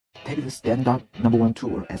take the standard number 1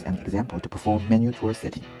 tool as an example to perform manual tool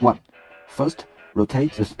setting. 1. First,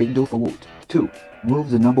 rotate the spindle forward. 2. Move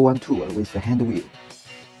the number 1 tool with the hand wheel.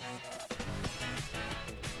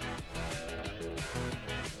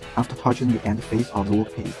 After touching the end face of the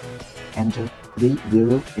workpiece, enter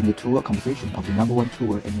Z0 in the tool composition of the number 1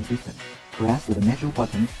 tool in the system. Press the measure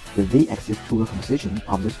button. The Z-axis tool composition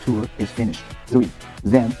of this tool is finished. 3.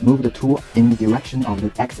 Then move the tool in the direction of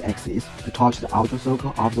the X-axis to touch the outer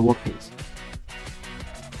circle of the workpiece.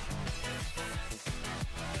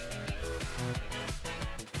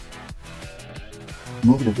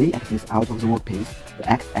 Move the Z-axis out of the workpiece,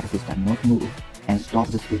 the X-axis does not move, and stop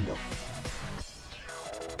the spindle.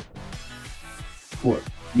 4.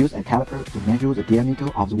 Use a caliper to measure the diameter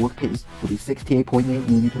of the workpiece to be 68.8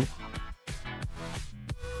 mm.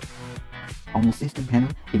 On the system panel,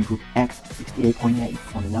 input X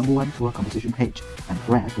 68.8 on the number 1 tool composition page and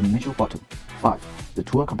press the measure button. 5. The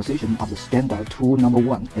tool composition of the standard tool number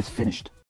 1 is finished.